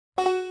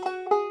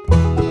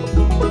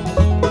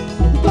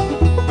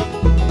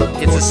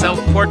a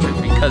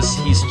self-portrait because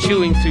he's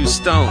chewing through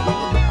stone,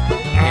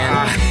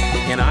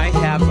 and I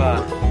have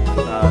a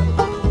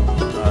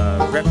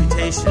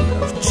reputation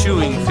of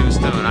chewing through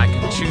stone. I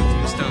can chew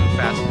through stone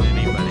faster than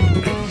anybody.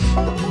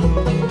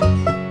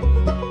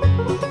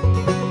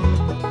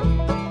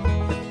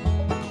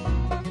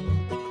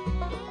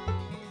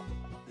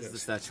 This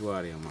is the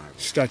statuario marble.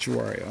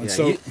 Statuario. Yeah,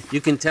 So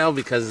you can tell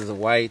because of the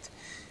white,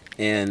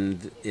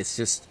 and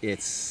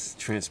it's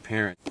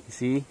transparent. You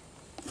see?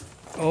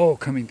 oh,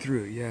 coming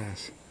through,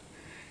 yes.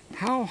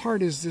 How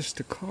hard is this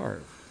to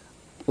carve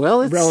Well,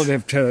 it's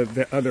relative to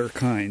the other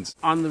kinds?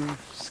 on the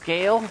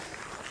scale.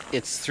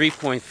 It's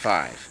 3.5.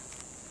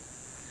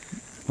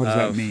 What does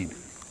that mean?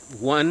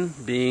 1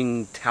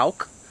 being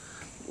talc,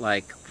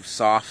 like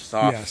soft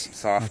Yes.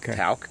 Okay.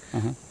 talc,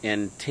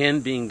 and 10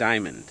 being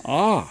diamond.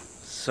 Ah,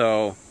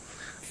 So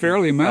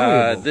fairly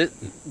malleable. the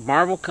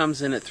marble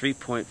comes in at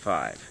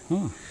 3.5.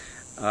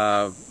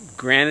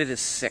 Granite is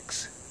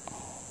 6.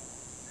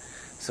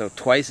 So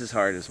twice as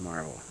hard as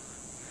marble.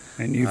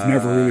 And you've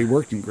never really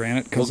worked in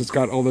granite because it's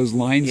got all those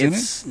lines in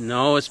it?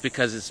 No, it's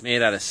because it's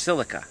made out of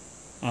silica.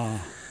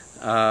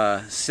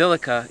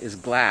 Silica is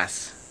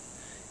glass,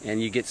 and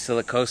you get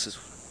silicosis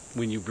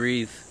when you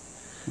breathe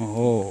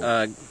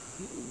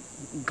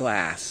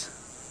glass.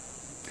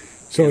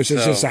 So it's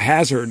just a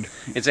hazard.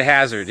 It's a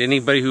hazard.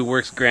 Anybody who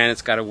works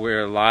granite's got to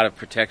wear a lot of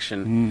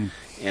protection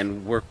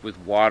and work with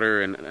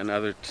water and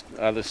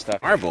other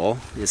stuff. Marble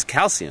is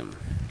calcium.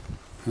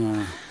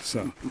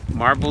 So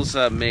Marble's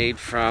made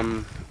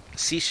from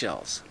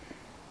seashells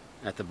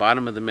at the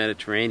bottom of the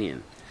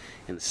Mediterranean,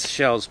 and the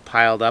shells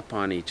piled up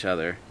on each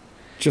other.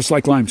 just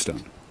like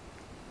limestone.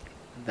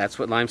 That's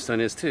what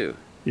limestone is too.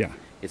 Yeah.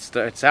 It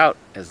starts out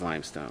as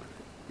limestone.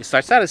 It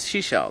starts out as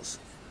seashells,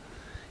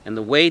 and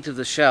the weight of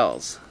the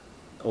shells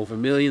over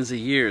millions of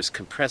years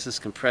compresses,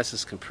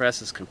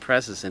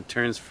 and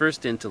turns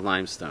first into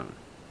limestone.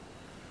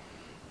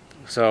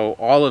 So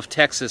all of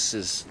Texas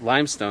is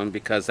limestone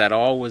because that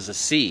all was a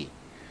sea.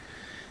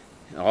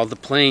 All the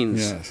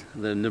plains,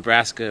 the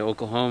Nebraska,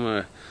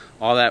 Oklahoma,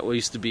 all that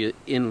used to be an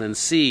inland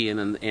sea,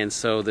 and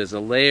so there's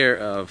a layer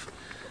of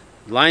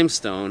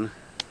limestone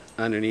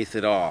underneath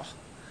it all,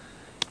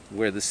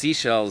 where the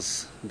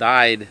seashells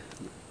died,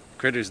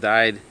 critters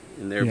died,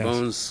 and their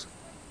bones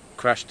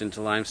crushed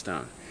into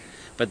limestone.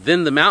 But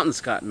then the mountains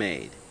got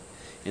made,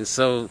 and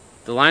so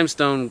the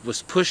limestone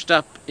was pushed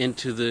up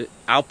into the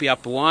Alpi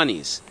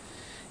Apuanis,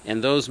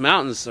 and those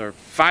mountains are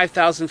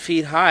 5,000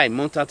 feet high,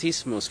 Monte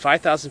Altissimos,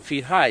 5,000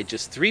 feet high,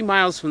 just 3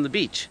 miles from the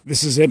beach.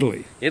 This is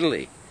Italy.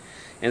 Italy.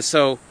 And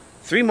so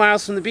 3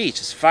 miles from the beach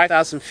is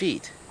 5,000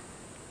 feet.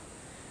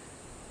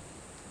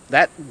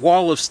 That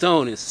wall of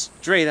stone is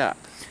straight up.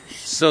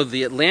 So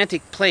the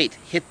Atlantic plate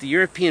hit the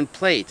European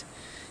plate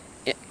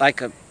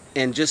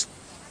and just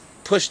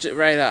pushed it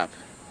right up.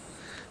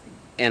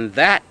 And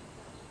that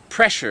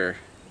pressure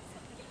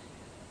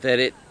that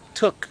it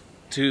took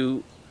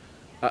to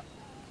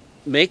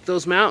make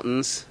those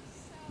mountains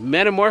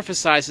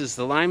metamorphosizes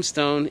the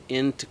limestone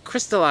into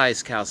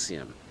crystallized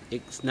calcium.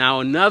 It's now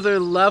another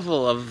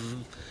level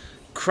of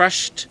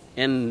crushed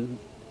and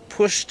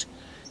pushed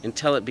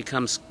until it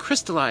becomes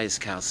crystallized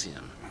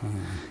calcium.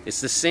 It's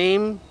the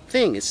same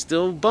thing. It's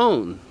still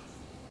bone.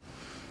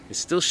 It's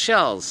still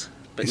shells.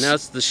 But now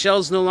the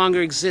shells no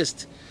longer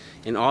exist,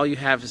 and all you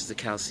have is the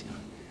calcium.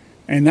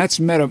 And that's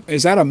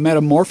is that a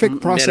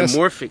metamorphic process?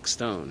 Metamorphic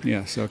stone.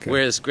 Yes, okay.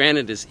 Whereas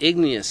granite is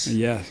igneous.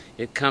 Yes.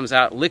 It comes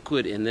out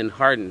liquid and then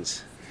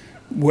hardens.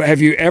 Have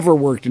you ever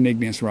worked in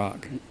igneous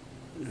rock?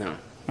 No.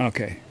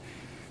 Okay.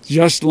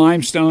 Just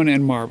limestone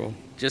and marble.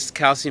 Just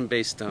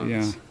calcium-based stones.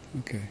 Yeah.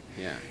 Okay.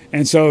 Yeah.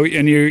 And so,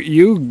 and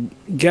you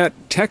get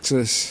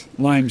Texas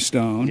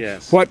limestone.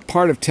 Yes. What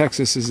part of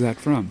Texas is that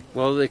from?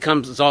 Well,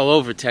 it's all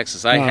over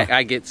Texas.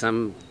 I get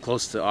some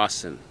close to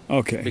Austin.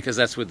 Okay. Because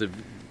that's where the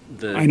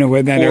I know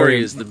where that quarry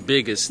area is the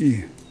biggest,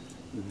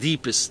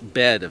 deepest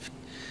bed of.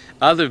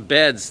 Other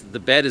beds, the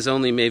bed is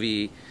only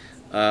maybe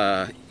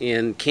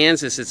in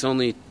Kansas. It's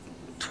only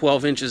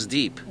 12 inches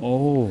deep.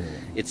 Oh.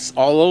 It's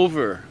all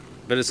over,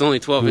 but it's only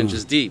 12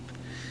 inches deep.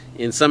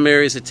 In some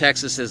areas of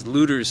Texas, as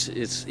looters,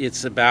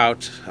 it's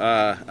about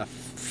a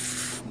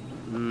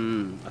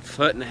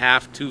foot and a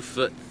half, 2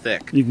 foot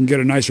thick. You can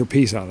get a nicer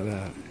piece out of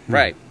that.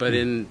 Right, but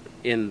in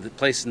the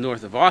place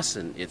north of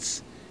Austin,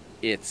 it's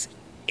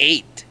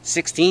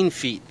 16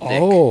 feet thick.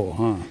 Oh,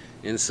 huh.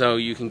 And so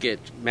you can get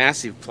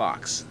massive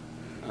blocks,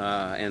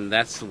 and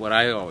that's what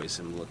I always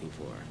am looking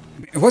for.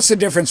 What's the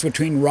difference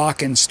between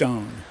rock and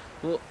stone?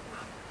 Well,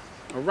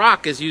 a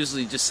rock is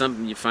usually just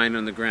something you find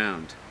on the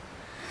ground.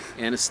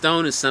 And a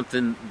stone is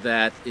something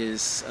that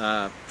is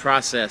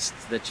processed,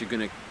 that you're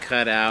going to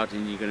cut out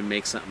and you're going to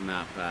make something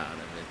out of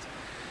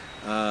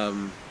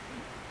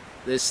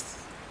it.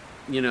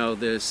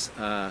 There's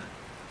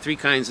 3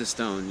 kinds of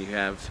stone. You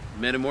have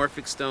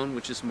metamorphic stone,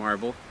 which is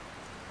marble.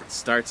 It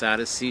starts out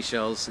as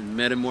seashells and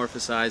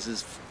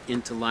metamorphosizes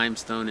into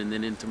limestone and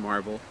then into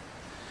marble.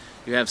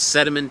 You have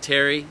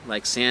sedimentary,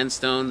 like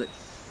sandstone, that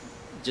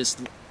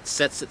just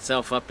sets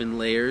itself up in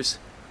layers.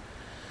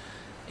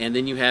 And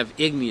then you have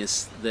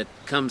igneous that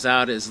comes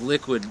out as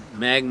liquid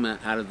magma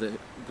out of the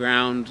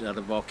ground, out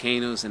of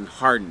volcanoes, and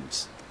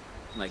hardens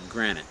like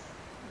granite.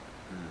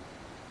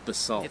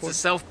 Basalt. It's a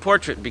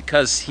self-portrait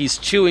because he's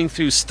chewing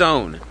through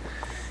stone.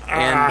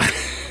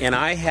 And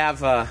I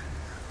have a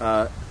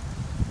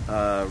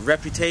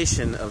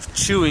reputation of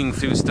chewing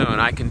through stone.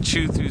 I can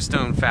chew through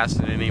stone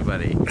faster than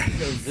anybody.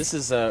 This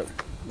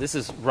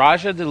is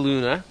Raja de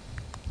Luna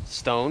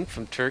stone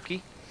from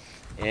Turkey,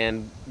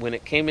 and when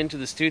it came into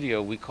the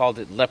studio, we called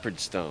it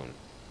leopard stone.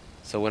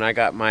 So when I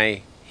got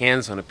my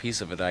hands on a piece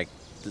of it, I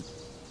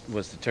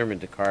was determined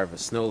to carve a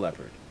snow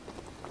leopard.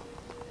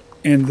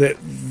 And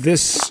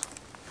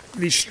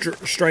these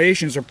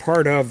striations are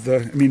part of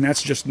the. I mean,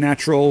 that's just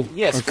natural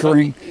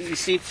occurring. You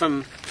see,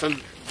 from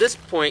this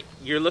point,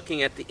 you're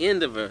looking at the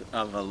end of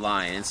a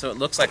line, and so it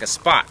looks like a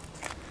spot.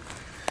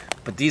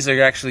 But these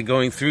are actually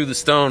going through the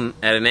stone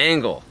at an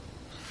angle,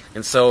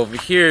 and so over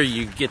here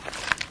you get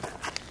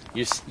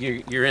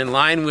you're in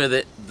line with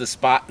it, the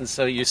spot, and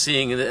so you're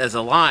seeing it as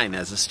a line,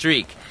 as a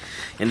streak.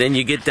 And then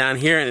you get down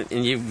here,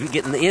 and you're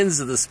getting the ends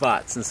of the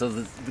spots, and so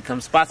it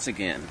becomes spots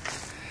again.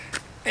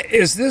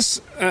 Is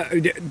this?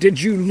 Did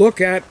you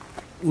look at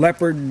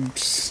leopard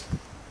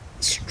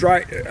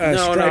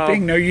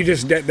striping? No, you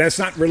just that's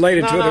not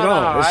related to it at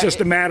all. It's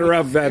just a matter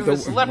of it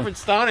was leopard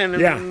stone, and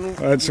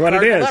that's what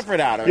it is.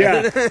 Leopard out of it.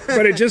 Yeah,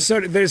 but it just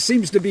there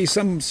seems to be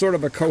some sort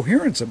of a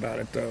coherence about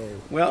it,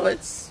 though. Well,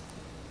 it's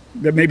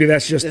maybe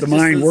that's just the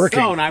mind working.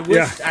 Stone.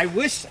 I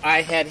wish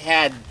I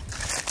had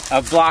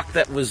a block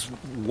that was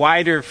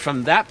wider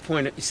from that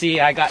point. See,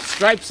 I got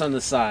stripes on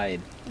the side.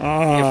 If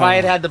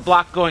I had the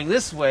block going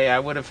this way, I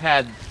would have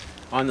had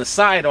on the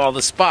side all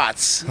the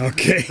spots.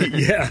 Okay,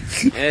 yeah.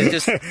 And it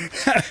just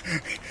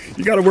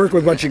you got to work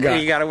with what you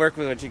got. You got to work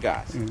with what you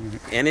got.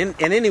 Mm-hmm.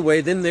 And anyway,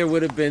 then there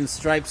would have been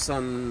stripes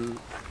on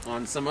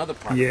some other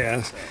part.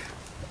 Yes. So.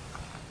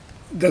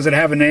 Does it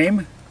have a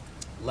name?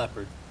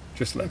 Leopard.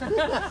 Just leopard.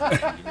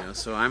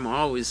 So I'm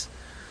always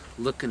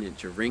looking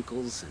at your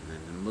wrinkles, and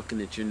then looking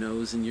at your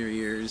nose and your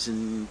ears,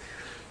 and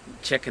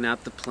checking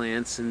out the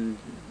plants, and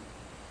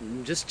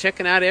just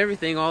checking out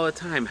everything all the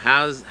time.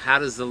 How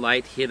does the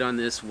light hit on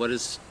this?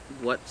 What's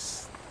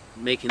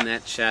making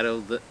that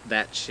shadow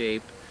that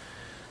shape?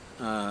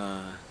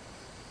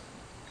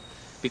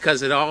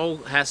 Because it all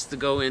has to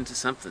go into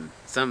something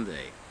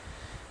someday.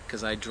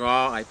 Because I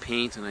draw, I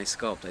paint, and I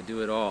sculpt. I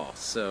do it all.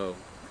 So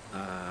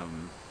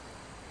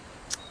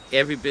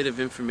every bit of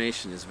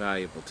information is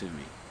valuable to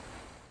me.